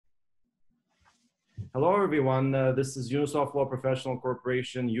Hello, everyone. This is Unisoft Law Professional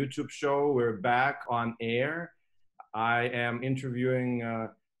Corporation YouTube show. We're back on air. I am interviewing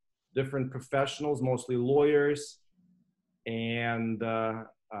different professionals, mostly lawyers, and the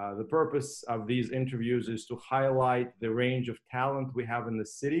purpose of these interviews is to highlight the range of talent we have in the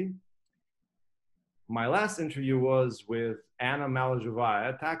city. My last interview was with Anna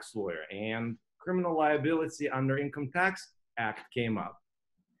Malazhevaya, a tax lawyer, and criminal liability under Income Tax Act came up.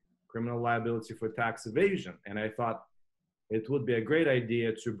 Criminal liability for tax evasion. And I thought it would be a great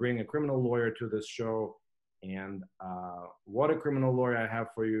idea to bring a criminal lawyer to this show. And what a criminal lawyer I have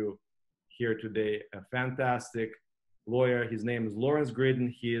for you here today. A fantastic lawyer. His name is Lawrence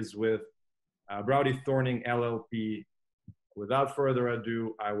Gridin. He is with Browdy Thorning LLP. Without further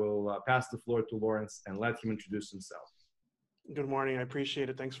ado, I will pass the floor to Lawrence and let him introduce himself. Good morning. I appreciate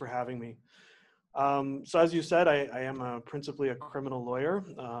it. Thanks for having me. So as you said, I am principally a criminal lawyer.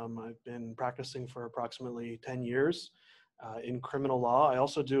 I've been practicing for approximately 10 years in criminal law. I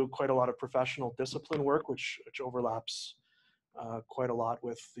also do quite a lot of professional discipline work, which overlaps quite a lot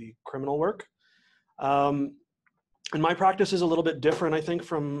with the criminal work. And my practice is a little bit different, I think,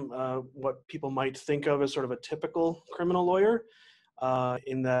 from what people might think of as sort of a typical criminal lawyer,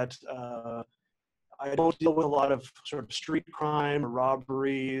 in that I don't deal with a lot of sort of street crime or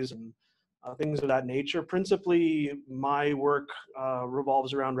robberies and things of that nature. Principally, my work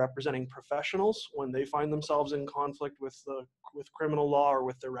revolves around representing professionals when they find themselves in conflict with criminal law or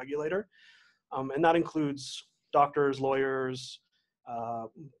with their regulator. And that includes doctors, lawyers, a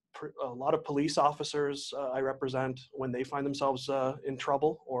lot of police officers I represent when they find themselves in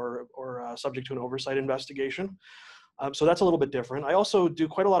trouble or subject to an oversight investigation. So that's a little bit different. I also do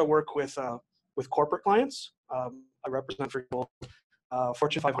quite a lot of work with corporate clients. I represent, for example,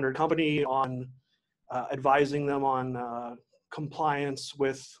 Fortune 500 company on advising them on compliance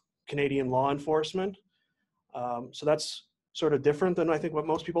with Canadian law enforcement. So that's sort of different than I think what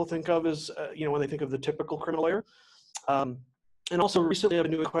most people think of as, when they think of the typical criminal lawyer. And also recently I've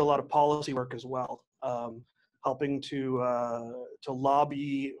been doing quite a lot of policy work as well, helping to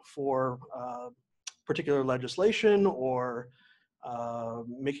lobby for particular legislation or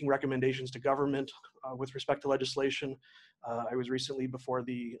making recommendations to government with respect to legislation. I was recently before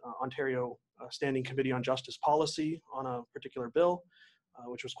the Ontario Standing Committee on Justice Policy on a particular bill,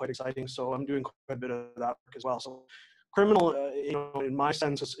 which was quite exciting. So I'm doing quite a bit of that work as well. So criminal, in my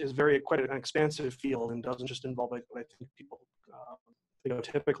sense, is quite an expansive field and doesn't just involve what I think people think of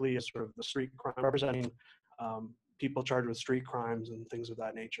typically as sort of the street crime, representing people charged with street crimes and things of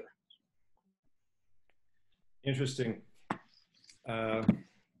that nature. Interesting. To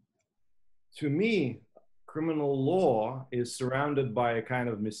me, criminal law is surrounded by a kind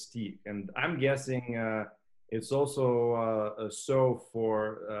of mystique, and I'm guessing it's also so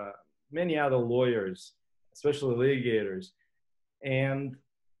for many other lawyers, especially litigators. And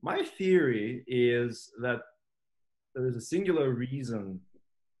my theory is that there is a singular reason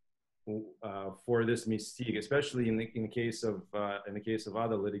for this mystique, especially in the case of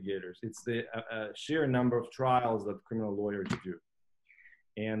other litigators. It's the sheer number of trials that criminal lawyers do.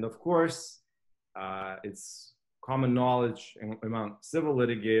 And of course, it's common knowledge among civil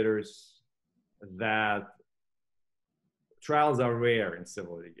litigators that trials are rare in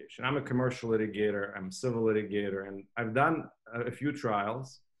civil litigation. I'm a commercial litigator, I'm a civil litigator, and I've done a few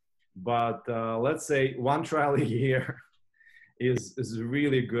trials, but let's say one trial a year is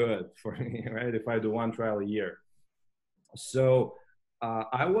really good for me, right? If I do one trial a year. So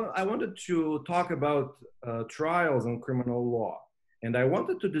I wanted to talk about trials in criminal law. And I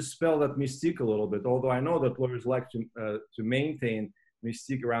wanted to dispel that mystique a little bit, although I know that lawyers like to maintain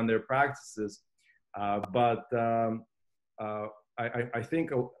mystique around their practices. But I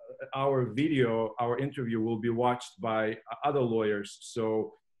think our interview will be watched by other lawyers.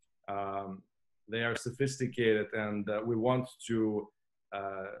 So they are sophisticated, and we want to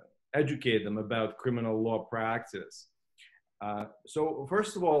educate them about criminal law practice. So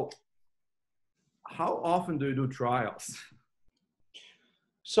first of all, how often do you do trials?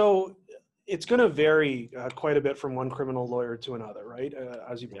 So it's going to vary quite a bit from one criminal lawyer to another, right?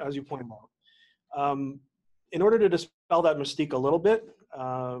 As you point out. In order to dispel that mystique a little bit,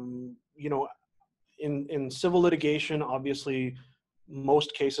 in civil litigation, obviously,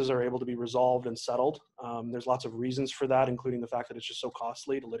 most cases are able to be resolved and settled. There's lots of reasons for that, including the fact that it's just so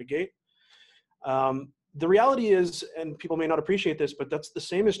costly to litigate. The reality is, and people may not appreciate this, but the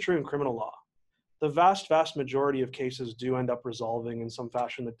same is true in criminal law. The vast, vast majority of cases do end up resolving in some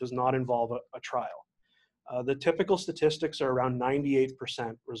fashion that does not involve a trial. The typical statistics are around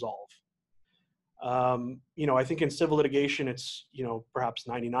 98% resolve. I think in civil litigation, it's, perhaps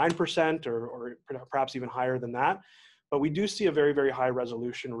 99% or perhaps even higher than that. But we do see a very, very high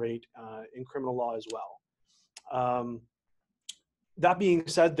resolution rate in criminal law as well. That being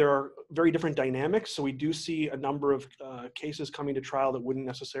said, there are very different dynamics. So we do see a number of cases coming to trial that wouldn't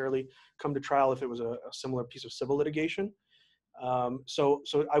necessarily come to trial if it was a similar piece of civil litigation. So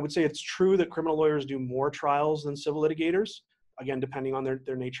I would say it's true that criminal lawyers do more trials than civil litigators, again, depending on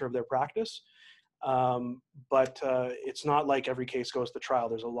their nature of their practice. But it's not like every case goes to trial.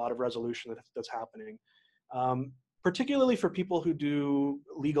 There's a lot of resolution that's happening. Particularly for people who do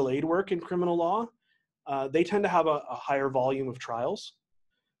legal aid work in criminal law, they tend to have a higher volume of trials.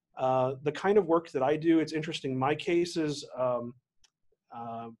 The kind of work that I do, it's interesting. My cases,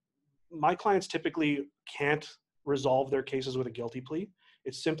 my clients typically can't resolve their cases with a guilty plea.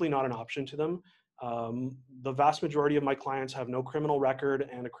 It's simply not an option to them. The vast majority of my clients have no criminal record,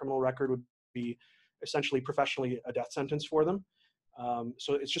 and a criminal record would be essentially professionally a death sentence for them.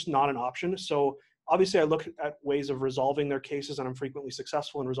 So it's just not an option. So obviously I look at ways of resolving their cases, and I'm frequently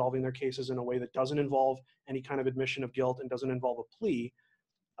successful in resolving their cases in a way that doesn't involve any kind of admission of guilt and doesn't involve a plea.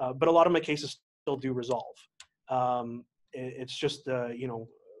 But a lot of my cases still do resolve. It's just,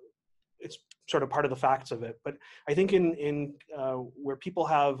 it's sort of part of the facts of it. But I think in where people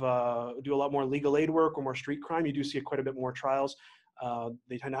have do a lot more legal aid work or more street crime, you do see quite a bit more trials.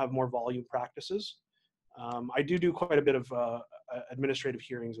 They tend to have more volume practices. I do quite a bit of administrative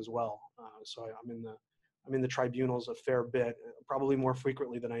hearings as well. So I'm in the tribunals a fair bit, probably more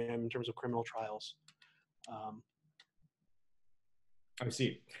frequently than I am in terms of criminal trials. I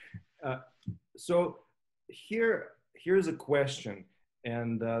see. So here's a question.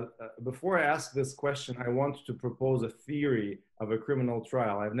 And before I ask this question, I want to propose a theory of a criminal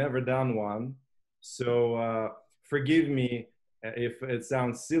trial. I've never done one, so forgive me if it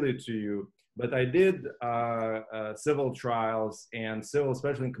sounds silly to you, but I did civil trials, and civil,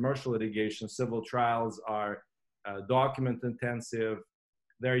 especially in commercial litigation, civil trials are document intensive.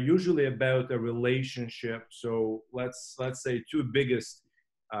 They're usually about a relationship. So let's say two biggest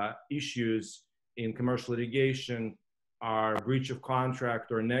issues in commercial litigation are breach of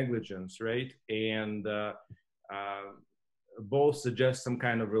contract or negligence, right? And both suggest some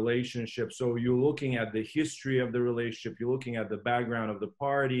kind of relationship. So you're looking at the history of the relationship, you're looking at the background of the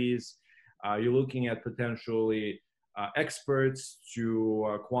parties, you're looking at potentially experts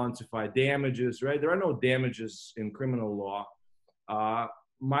to quantify damages, right? There are no damages in criminal law.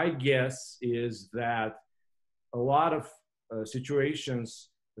 My guess is that a lot of situations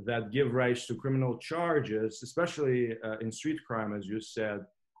that give rise to criminal charges, especially in street crime, as you said,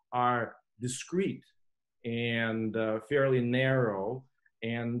 are discrete and fairly narrow.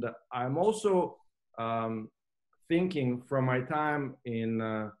 And I'm also thinking from my time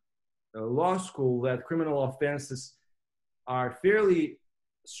in law school that criminal offenses are fairly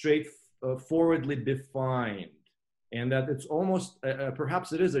straightforwardly defined, and that it's almost,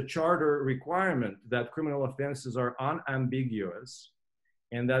 perhaps it is a charter requirement that criminal offenses are unambiguous,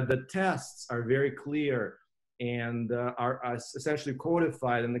 and that the tests are very clear and are essentially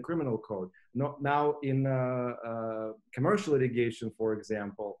codified in the criminal code. Now, in commercial litigation, for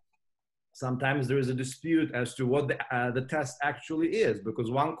example, sometimes there is a dispute as to what the test actually is, because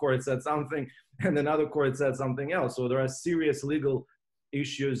one court said something and another court said something else. So there are serious legal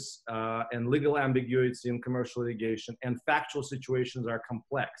issues and legal ambiguity in commercial litigation, and factual situations are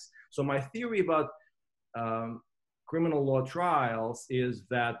complex. So my theory about criminal law trials is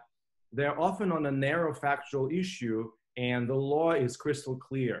that they're often on a narrow factual issue and the law is crystal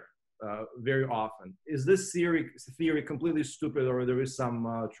clear very often. Is this theory completely stupid, or there is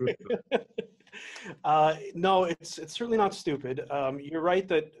some truth to it? No, it's certainly not stupid. You're right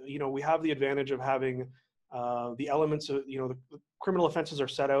that, we have the advantage of having the elements of, the criminal offenses are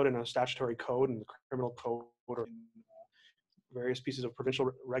set out in a statutory code and the criminal code or in various pieces of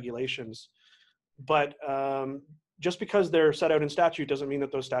provincial regulations. But just because they're set out in statute doesn't mean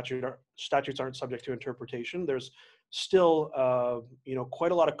that those statutes aren't subject to interpretation. There's still,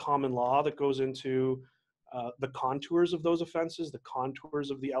 quite a lot of common law that goes into the contours of those offenses, the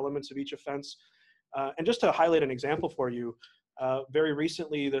contours of the elements of each offense. And just to highlight an example for you, very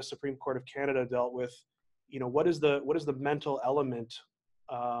recently, the Supreme Court of Canada dealt with, what is the mental element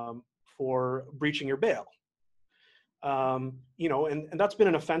for breaching your bail? And that's been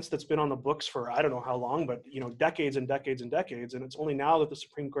an offense that's been on the books for I don't know how long, but decades and decades and decades. And it's only now that the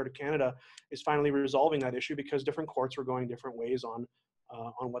Supreme Court of Canada is finally resolving that issue, because different courts were going different ways on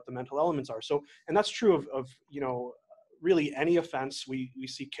what the mental elements are. So, and that's true of really any offense. We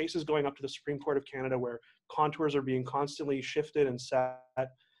see cases going up to the Supreme Court of Canada where contours are being constantly shifted and set.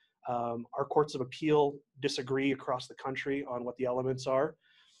 Our courts of appeal disagree across the country on what the elements are.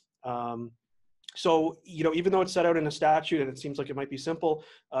 So, even though it's set out in a statute and it seems like it might be simple,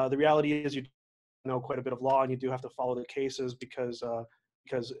 the reality is you know quite a bit of law and you do have to follow the cases because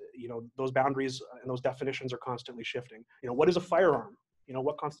those boundaries and those definitions are constantly shifting. What is a firearm?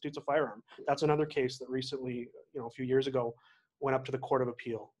 What constitutes a firearm? That's another case that recently, a few years ago, went up to the Court of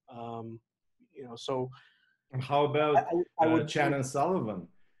Appeal. So How about I would. Chan and Sullivan?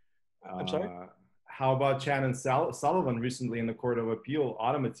 I'm sorry. How about Chan and Sullivan recently in the Court of Appeal,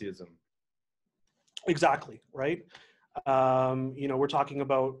 automatism? Exactly, right? We're talking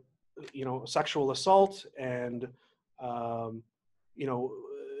about, sexual assault and, I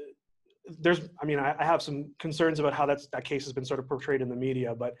have some concerns about how that case has been sort of portrayed in the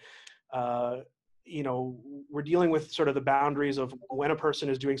media, but, we're dealing with sort of the boundaries of when a person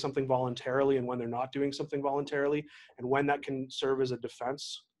is doing something voluntarily and when they're not doing something voluntarily, and when that can serve as a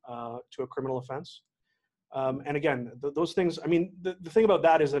defense to a criminal offense. And again, those things, the thing about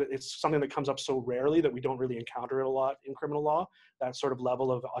that is that it's something that comes up so rarely that we don't really encounter it a lot in criminal law, that sort of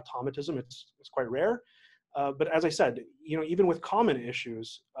level of automatism, it's quite rare. But as I said, even with common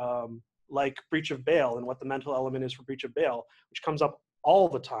issues, like breach of bail and what the mental element is for breach of bail, which comes up all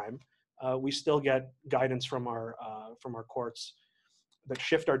the time, we still get guidance from our courts that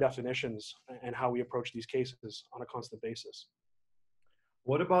shift our definitions and how we approach these cases on a constant basis.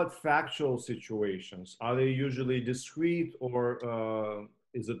 What about factual situations? Are they usually discrete, or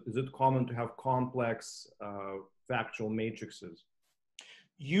is it common to have complex factual matrices?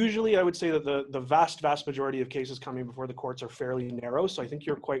 Usually, I would say that the vast majority of cases coming before the courts are fairly narrow. So I think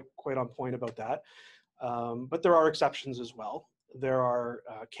you're quite on point about that. But there are exceptions as well. There are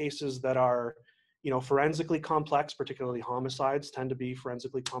cases that are, forensically complex, particularly homicides tend to be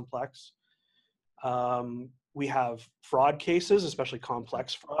forensically complex. We have fraud cases, especially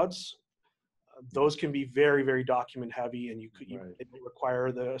complex frauds. Those can be very, very document heavy, and it may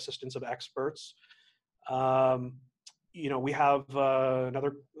require the assistance of experts. We have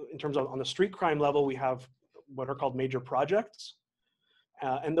another, in terms of on the street crime level, we have what are called major projects.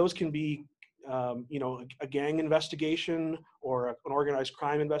 And those can be, a gang investigation or an organized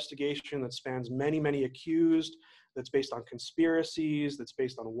crime investigation that spans many, many accused, that's based on conspiracies, that's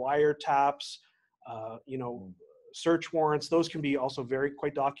based on wiretaps, search warrants. Those can be also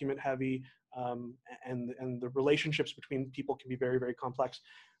quite document heavy, and the relationships between people can be very, very complex.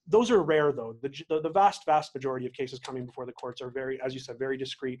 Those are rare, though. The vast majority of cases coming before the courts are very, as you said, very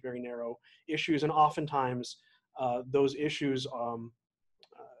discrete, very narrow issues, and oftentimes those issues,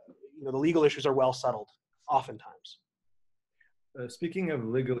 the legal issues are well settled, oftentimes. Speaking of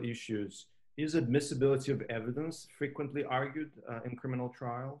legal issues, is admissibility of evidence frequently argued in criminal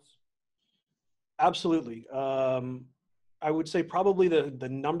trials? Absolutely. I would say probably the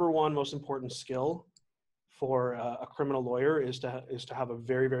number one most important skill for a criminal lawyer is to have a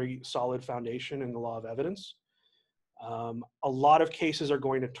very, very solid foundation in the law of evidence. A lot of cases are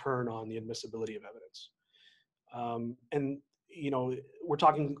going to turn on the admissibility of evidence. And we're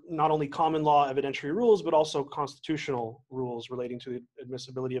talking not only common law evidentiary rules, but also constitutional rules relating to the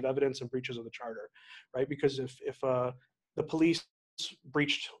admissibility of evidence and breaches of the charter, right? Because if the police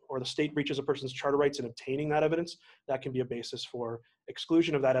breached or the state breaches a person's charter rights in obtaining that evidence, that can be a basis for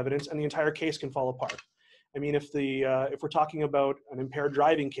exclusion of that evidence, and the entire case can fall apart. If we're talking about an impaired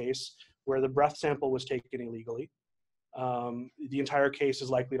driving case where the breath sample was taken illegally, the entire case is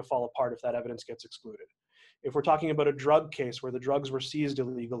likely to fall apart if that evidence gets excluded. If we're talking about a drug case where the drugs were seized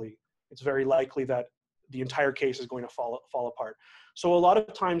illegally, it's very likely that the entire case is going to fall apart. So a lot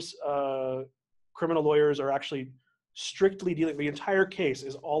of times, criminal lawyers are actually strictly dealing, the entire case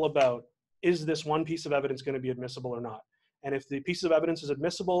is all about, is this one piece of evidence going to be admissible or not? And if the piece of evidence is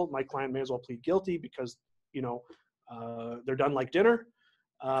admissible, my client may as well plead guilty because, they're done like dinner.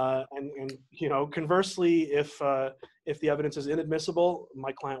 And conversely, if the evidence is inadmissible,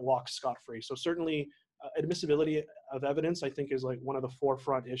 my client walks scot-free. So certainly, admissibility of evidence, I think, is like one of the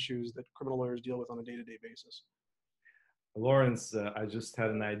forefront issues that criminal lawyers deal with on a day-to-day basis. Lawrence, I just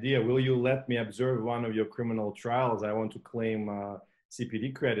had an idea. Will you let me observe one of your criminal trials? I want to claim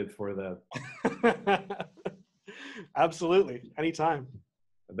CPD credit for that. Absolutely, anytime.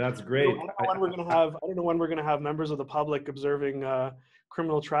 That's great. I don't know when we're gonna have members of the public observing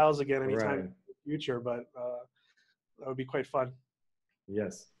criminal trials again anytime in the future, but that would be quite fun.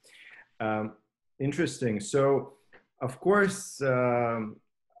 Yes. Interesting. So, of course,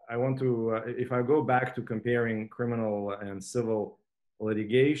 I want to, if I go back to comparing criminal and civil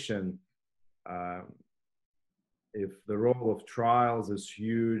litigation, if the role of trials is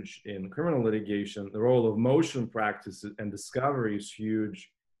huge in criminal litigation, the role of motion practice and discovery is huge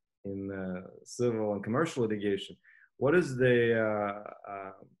civil and commercial litigation. What is the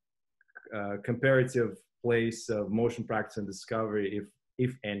comparative place of motion practice and discovery,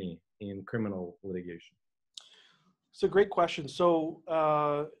 if any, in criminal litigation? It's a great question. So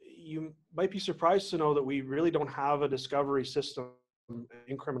you might be surprised to know that we really don't have a discovery system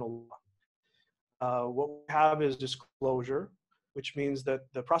in criminal law. What we have is disclosure, which means that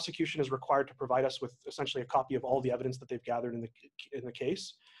the prosecution is required to provide us with essentially a copy of all the evidence that they've gathered in the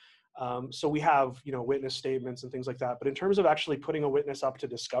case. So we have, witness statements and things like that. But in terms of actually putting a witness up to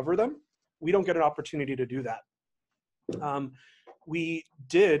discover them, we don't get an opportunity to do that. We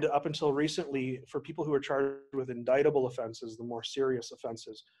did, up until recently, for people who are charged with indictable offenses, the more serious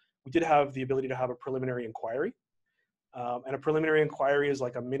offenses, we did have the ability to have a preliminary inquiry. And a preliminary inquiry is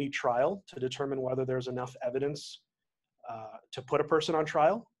like a mini trial to determine whether there's enough evidence to put a person on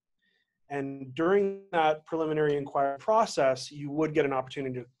trial. And during that preliminary inquiry process, you would get an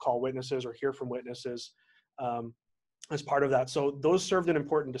opportunity to call witnesses or hear from witnesses as part of that. So those served an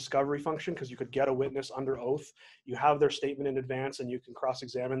important discovery function because you could get a witness under oath. You have their statement in advance and you can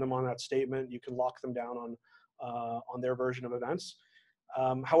cross-examine them on that statement. You can lock them down on their version of events.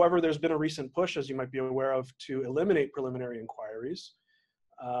 However, there's been a recent push, as you might be aware of, to eliminate preliminary inquiries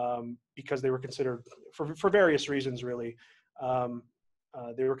because they were considered, for various reasons really,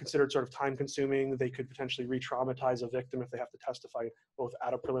 they were considered sort of time consuming. They could potentially re-traumatize a victim if they have to testify both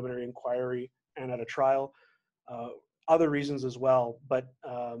at a preliminary inquiry and at a trial. Other reasons as well, but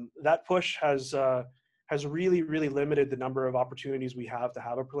that push has really, really limited the number of opportunities we have to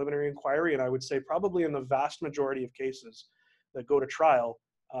have a preliminary inquiry. And I would say probably in the vast majority of cases that go to trial,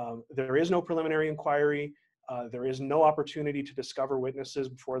 there is no preliminary inquiry. There is no opportunity to discover witnesses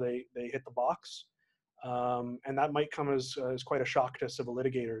before they hit the box. And that might come as quite a shock to civil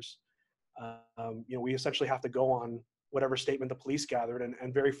litigators. We essentially have to go on whatever statement the police gathered,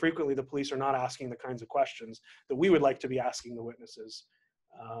 and very frequently the police are not asking the kinds of questions that we would like to be asking the witnesses.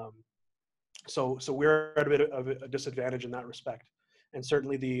 So we're at a bit of a disadvantage in that respect. And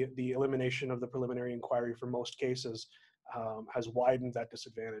certainly the elimination of the preliminary inquiry for most cases has widened that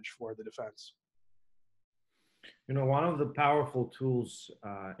disadvantage for the defense. One of the powerful tools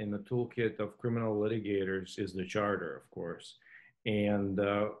in the toolkit of criminal litigators is the charter, of course. And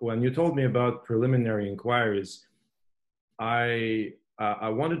when you told me about preliminary inquiries, I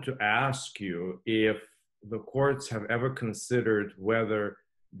wanted to ask you if the courts have ever considered whether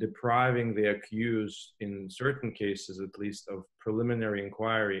depriving the accused, in certain cases at least, of preliminary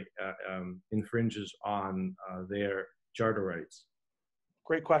inquiry infringes on their charter rights.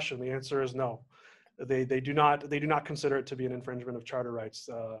 Great question. The answer is no. They do not consider it to be an infringement of charter rights.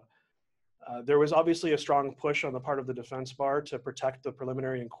 There was obviously a strong push on the part of the defense bar to protect the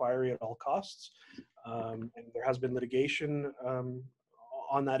preliminary inquiry at all costs. And there has been litigation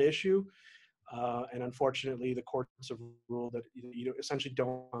on that issue. And unfortunately, the courts have ruled that you essentially don't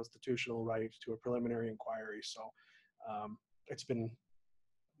have a constitutional right to a preliminary inquiry. So it's been,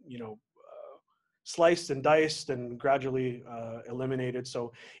 sliced and diced and gradually eliminated.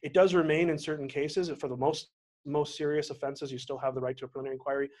 So it does remain in certain cases. For the most serious offenses, you still have the right to a preliminary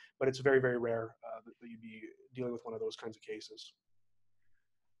inquiry, but it's very, very rare that you'd be dealing with one of those kinds of cases.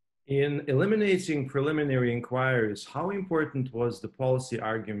 In eliminating preliminary inquiries, how important was the policy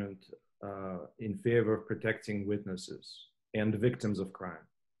argument in favor of protecting witnesses and victims of crime?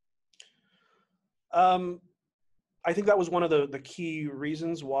 I think that was one of the key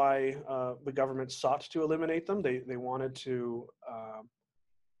reasons why the government sought to eliminate them. They wanted to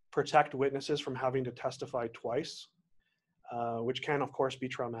protect witnesses from having to testify twice, which can, of course, be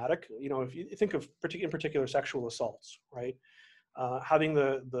traumatic. If you think of in particular sexual assaults, right? Having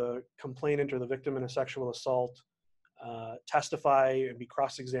the complainant or the victim in a sexual assault testify and be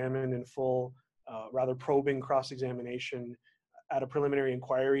cross-examined in full, rather probing cross-examination at a preliminary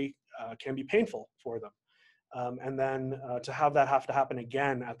inquiry can be painful for them. And then to have that have to happen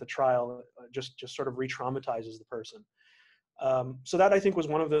again at the trial just sort of re-traumatizes the person. So that, I think, was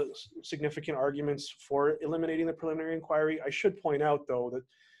one of the significant arguments for eliminating the preliminary inquiry. I should point out, though, that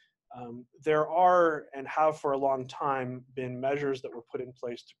there are and have for a long time been measures that were put in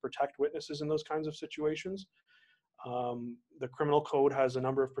place to protect witnesses in those kinds of situations. The criminal code has a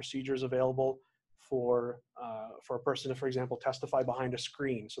number of procedures available for a person to, for example, testify behind a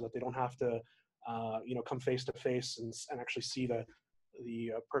screen so that they don't have to come face to face and actually see the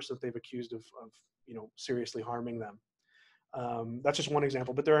person that they've accused of seriously harming them. That's just one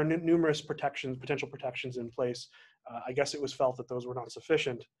example, but there are numerous potential protections in place. I guess it was felt that those were not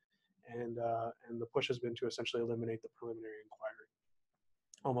sufficient, and the push has been to essentially eliminate the preliminary inquiry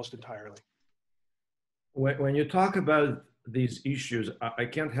almost entirely. When you talk about these issues, I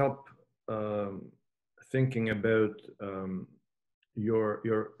can't help um, thinking about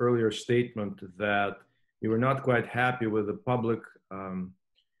your earlier statement that you were not quite happy with the public,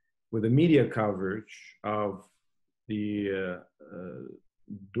 with the media coverage of the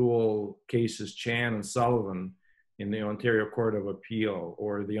dual cases Chan and Sullivan in the Ontario Court of Appeal,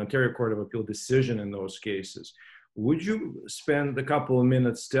 or the Ontario Court of Appeal decision in those cases. Would you spend a couple of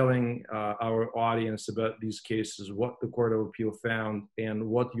minutes telling our audience about these cases, what the Court of Appeal found, and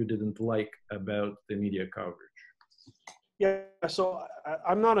what you didn't like about the media coverage? Yeah, so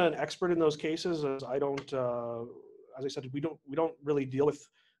I'm not an expert in those cases, as I don't, as I said, we don't really deal with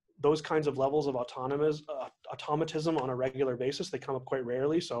those kinds of levels of automatism on a regular basis. They come up quite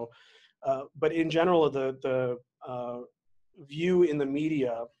rarely. So, but in general, the view in the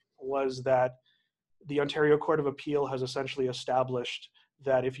media was that the Ontario Court of Appeal has essentially established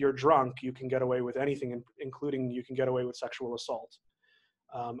that if you're drunk, you can get away with anything, including you can get away with sexual assault.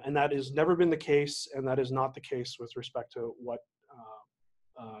 And that has never been the case, and that is not the case with respect to what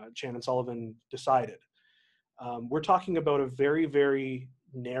Chan and Sullivan decided. We're talking about a very, very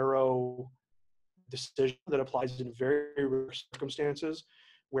narrow decision that applies in very rare circumstances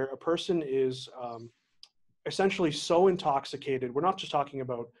where a person is essentially so intoxicated. We're not just talking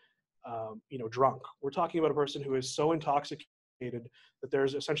about drunk. We're talking about a person who is so intoxicated that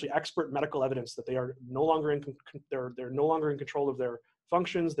there's essentially expert medical evidence that they are no longer they're no longer in control of their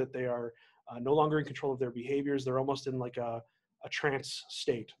functions, that they are no longer in control of their behaviors. They're almost in like a trance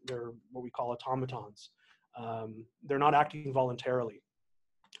state. They're what we call automatons. They're not acting voluntarily.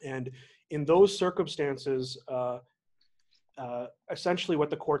 And in those circumstances, essentially what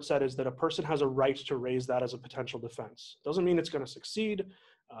the court said is that a person has a right to raise that as a potential defense. Doesn't mean it's going to succeed.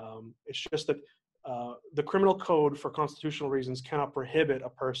 It's just that the criminal code, for constitutional reasons, cannot prohibit a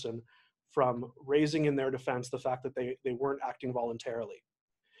person from raising in their defense the fact that they weren't acting voluntarily.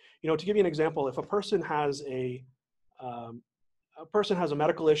 To give you an example, if a person has a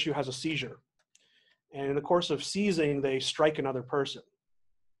medical issue, has a seizure, and in the course of seizing, they strike another person,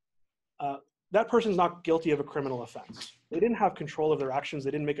 that person's not guilty of a criminal offense. They didn't have control of their actions.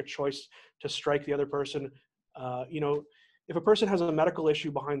 They didn't make a choice to strike the other person. If a person has a medical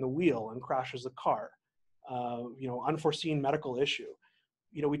issue behind the wheel and crashes the car, unforeseen medical issue,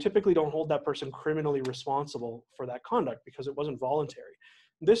 we typically don't hold that person criminally responsible for that conduct because it wasn't voluntary.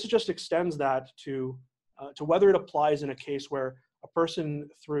 This just extends that to whether it applies in a case where a person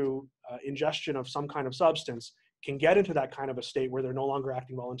through ingestion of some kind of substance can get into that kind of a state where they're no longer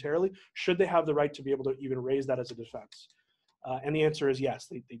acting voluntarily. Should they have the right to be able to even raise that as a defense? And the answer is yes,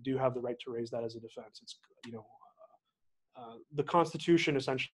 they do have the right to raise that as a defense. It's, the Constitution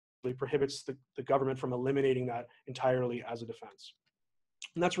essentially prohibits the government from eliminating that entirely as a defense.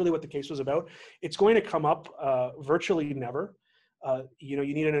 And that's really what the case was about. It's going to come up virtually never. You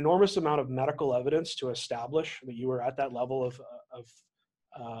need an enormous amount of medical evidence to establish that you were at that level of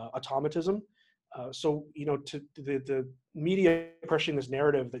automatism. So, to the media pushing this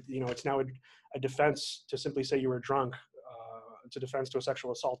narrative that, it's now a defense to simply say you were drunk, it's a defense to a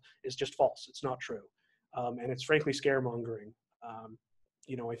sexual assault, is just false. It's not true. And it's frankly scaremongering.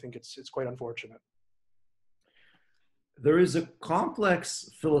 I think it's quite unfortunate. There is a complex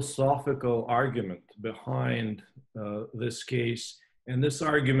philosophical argument behind this case, and this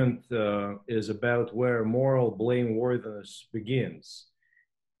argument is about where moral blameworthiness begins.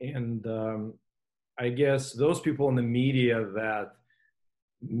 And I guess those people in the media that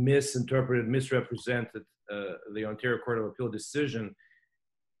misinterpreted, misrepresented the Ontario Court of Appeal decision,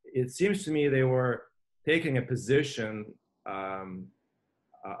 it seems to me they were taking a position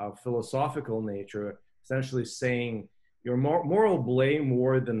of philosophical nature, essentially saying your moral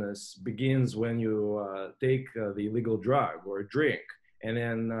blameworthiness begins when you take the illegal drug or drink, and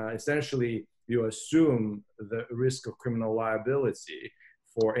then essentially you assume the risk of criminal liability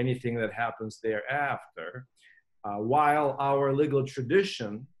for anything that happens thereafter, while our legal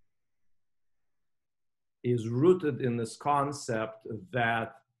tradition is rooted in this concept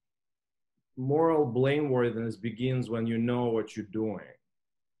that moral blameworthiness begins when you know what you're doing,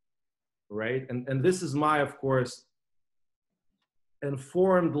 right? And this is my, of course,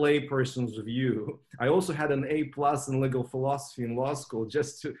 informed layperson's view. I also had an A+ in legal philosophy in law school,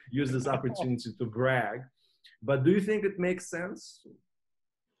 just to use this opportunity to brag. But do you think it makes sense?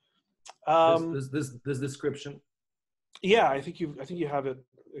 This description? Yeah, I think you have it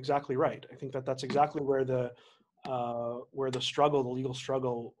exactly right. I think that's exactly where the struggle, the legal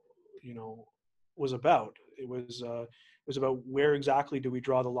struggle, was about. It was about where exactly do we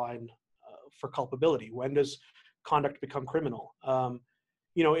draw the line for culpability? When does conduct become criminal?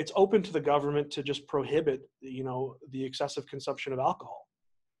 it's open to the government to just prohibit, the excessive consumption of alcohol,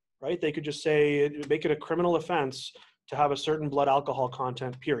 right? They could just say, make it a criminal offense to have a certain blood alcohol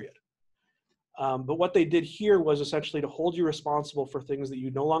content, period. But what they did here was essentially to hold you responsible for things that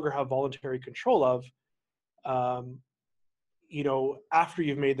you no longer have voluntary control of, after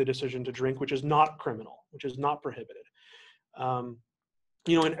you've made the decision to drink, which is not criminal, which is not prohibited.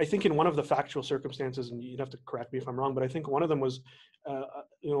 And I think in one of the factual circumstances, and you'd have to correct me if I'm wrong, but I think one of them was,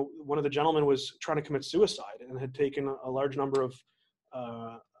 one of the gentlemen was trying to commit suicide and had taken a large number of,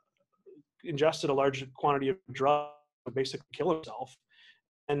 ingested a large quantity of drugs to basically kill himself,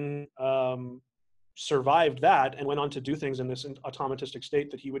 and survived that and went on to do things in this automatistic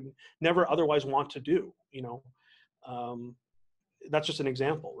state that he would never otherwise want to do. That's just an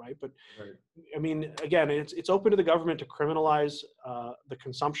example, right? But Right. I mean, again, it's open to the government to criminalize the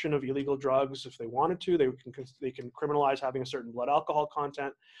consumption of illegal drugs if they wanted to. They can criminalize having a certain blood alcohol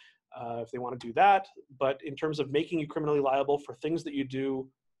content if they want to do that. But in terms of making you criminally liable for things that you do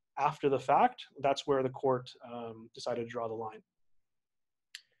after the fact, that's where the court decided to draw the line.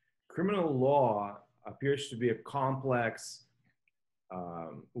 Criminal law appears to be a complex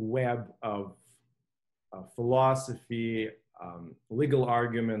web of philosophy, legal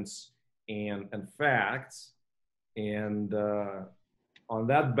arguments, and facts. And on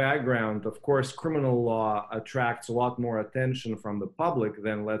that background, of course, criminal law attracts a lot more attention from the public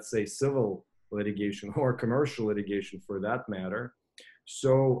than, let's say, civil litigation or commercial litigation for that matter.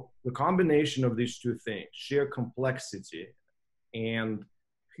 So the combination of these two things, sheer complexity and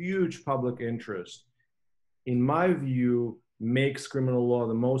huge public interest, in my view, makes criminal law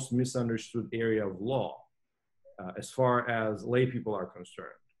the most misunderstood area of law as far as lay people are concerned.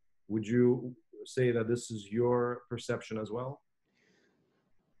 Would you say that this is your perception as well?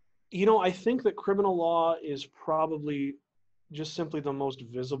 I think that criminal law is probably just simply the most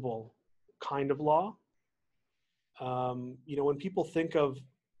visible kind of law. When people think of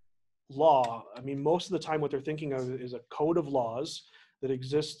law, I mean, most of the time what they're thinking of is a code of laws that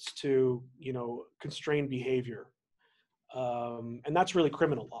exists to, constrain behavior. And that's really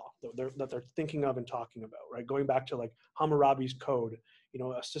criminal law that they're thinking of and talking about, right? Going back to like Hammurabi's code,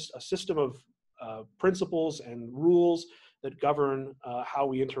 a system of principles and rules that govern how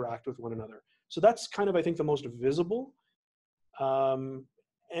we interact with one another. So that's kind of, I think, the most visible. And,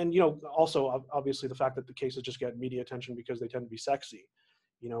 also obviously the fact that the cases just get media attention because they tend to be sexy.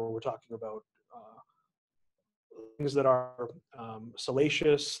 We're talking about things that are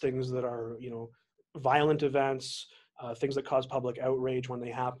salacious, things that are, violent events, things that cause public outrage when they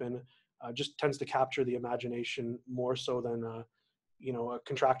happen, just tends to capture the imagination more so than, a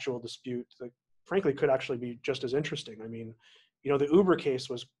contractual dispute that frankly could actually be just as interesting. I mean, the Uber case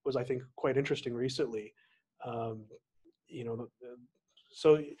was I think quite interesting recently.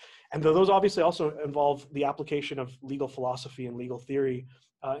 So, and those obviously also involve the application of legal philosophy and legal theory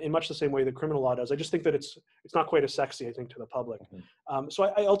in much the same way that criminal law does. I just think that it's not quite as sexy, I think, to the public. Mm-hmm. So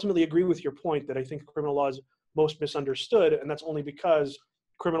I ultimately agree with your point that I think criminal law is most misunderstood, and that's only because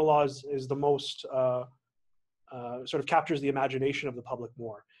criminal law is the most sort of captures the imagination of the public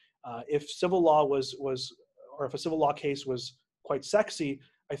more. If civil law or if a civil law case was quite sexy,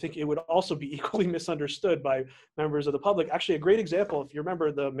 I think it would also be equally misunderstood by members of the public. Actually, a great example, if you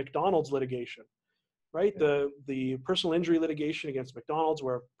remember the McDonald's litigation, right? Yeah. The personal injury litigation against McDonald's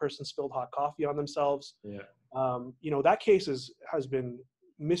where a person spilled hot coffee on themselves. Yeah. That case has been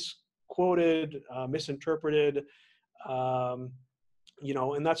misquoted, misinterpreted, and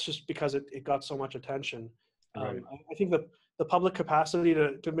that's just because it got so much attention. Right. I think the public capacity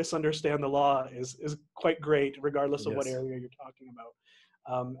to misunderstand the law is quite great, regardless of what area you're talking about.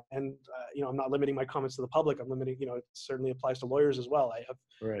 I'm not limiting my comments to the public. I'm limiting, it certainly applies to lawyers as well.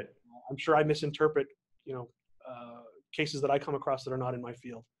 I'm sure I misinterpret, cases that I come across that are not in my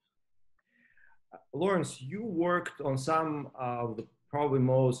field. Lawrence, you worked on some of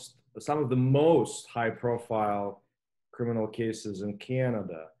the most high-profile criminal cases in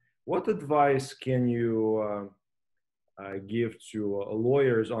Canada. What advice can you give to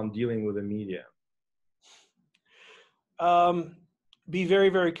lawyers on dealing with the media? Be very,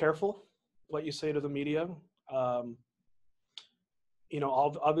 very careful what you say to the media.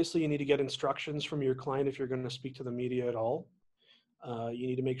 Obviously you need to get instructions from your client if you're going to speak to the media at all. You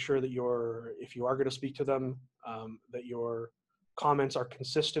need to make sure that if you are going to speak to them, that your comments are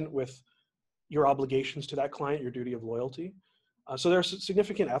consistent with your obligations to that client, your duty of loyalty. So there are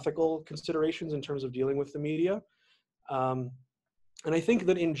significant ethical considerations in terms of dealing with the media. And I think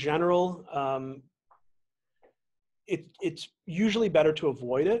that in general, it's usually better to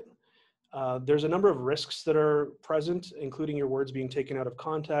avoid it. There's a number of risks that are present, including your words being taken out of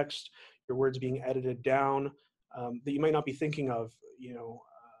context, your words being edited down, that you might not be thinking of,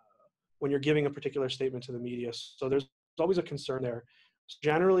 when you're giving a particular statement to the media. So there's always a concern there.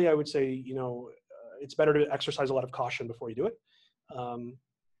 Generally, I would say, it's better to exercise a lot of caution before you do it. Um,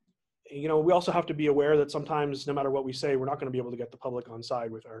 we also have to be aware that sometimes, no matter what we say, we're not going to be able to get the public on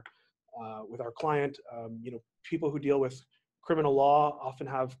side with our client. People who deal with criminal law often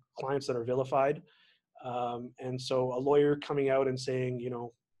have clients that are vilified, and so a lawyer coming out and saying,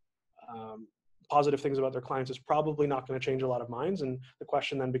 um, positive things about their clients is probably not going to change a lot of minds. And the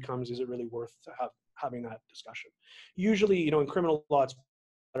question then becomes, is it really worth having that discussion? Usually, in criminal law, it's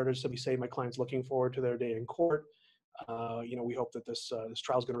better to simply say, my client's looking forward to their day in court. We hope that this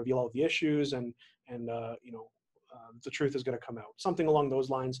trial is going to reveal all of the issues, and the truth is going to come out. Something along those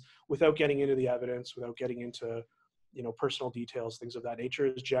lines, without getting into the evidence, without getting into personal details, things of that nature,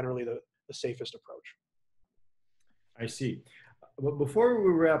 is generally the safest approach. I see. But before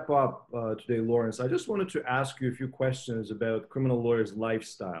we wrap up today, Lawrence, I just wanted to ask you a few questions about criminal lawyers'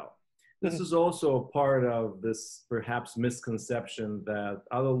 lifestyle. This is also a part of this perhaps misconception that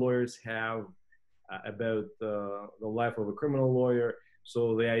other lawyers have about the life of a criminal lawyer.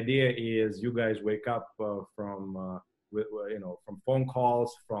 So the idea is you guys wake up from phone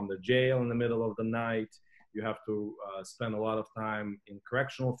calls from the jail in the middle of the night. You have to spend a lot of time in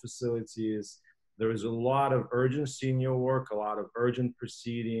correctional facilities. There is a lot of urgency in your work, a lot of urgent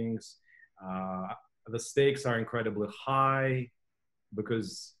proceedings. The stakes are incredibly high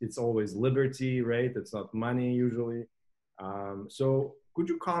because it's always liberty, right? It's not money usually. So could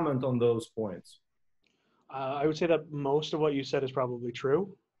you comment on those points? I would say that most of what you said is probably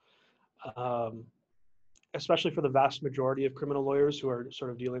true, especially for the vast majority of criminal lawyers who are sort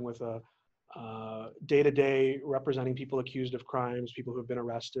of dealing with a day-to-day representing people accused of crimes, people who have been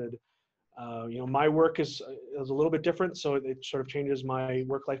arrested. My work is a little bit different, so it sort of changes my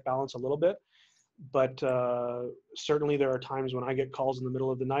work-life balance a little bit. But certainly there are times when I get calls in the middle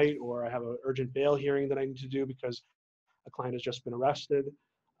of the night, or I have an urgent bail hearing that I need to do because a client has just been arrested.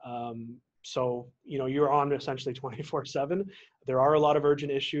 So, you're on essentially 24/7. There are a lot of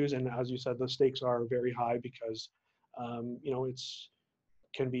urgent issues. And as you said, the stakes are very high because,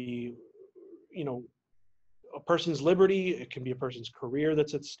 can be, a person's liberty. It can be a person's career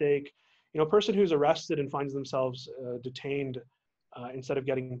that's at stake. A person who's arrested and finds themselves detained instead of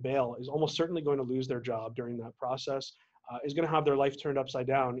getting bail is almost certainly going to lose their job during that process, is going to have their life turned upside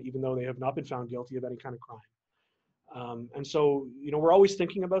down, even though they have not been found guilty of any kind of crime. And so, we're always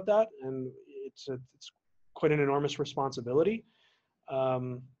thinking about that, and it's quite an enormous responsibility.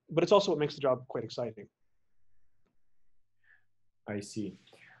 But it's also what makes the job quite exciting. I see.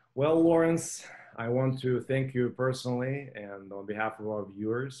 Well, Lawrence, I want to thank you personally and on behalf of our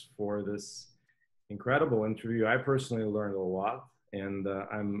viewers for this incredible interview. I personally learned a lot, and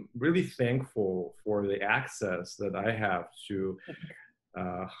I'm really thankful for the access that I have to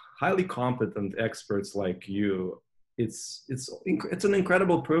highly competent experts like you. It's an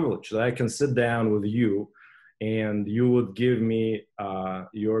incredible privilege that I can sit down with you and you would give me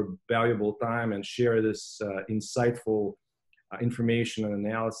your valuable time and share this insightful information and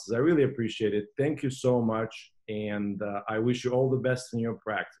analysis. I really appreciate it. Thank you so much. And I wish you all the best in your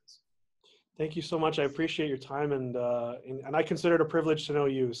practice. Thank you so much. I appreciate your time, and I consider it a privilege to know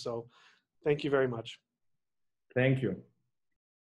you. So thank you very much. Thank you.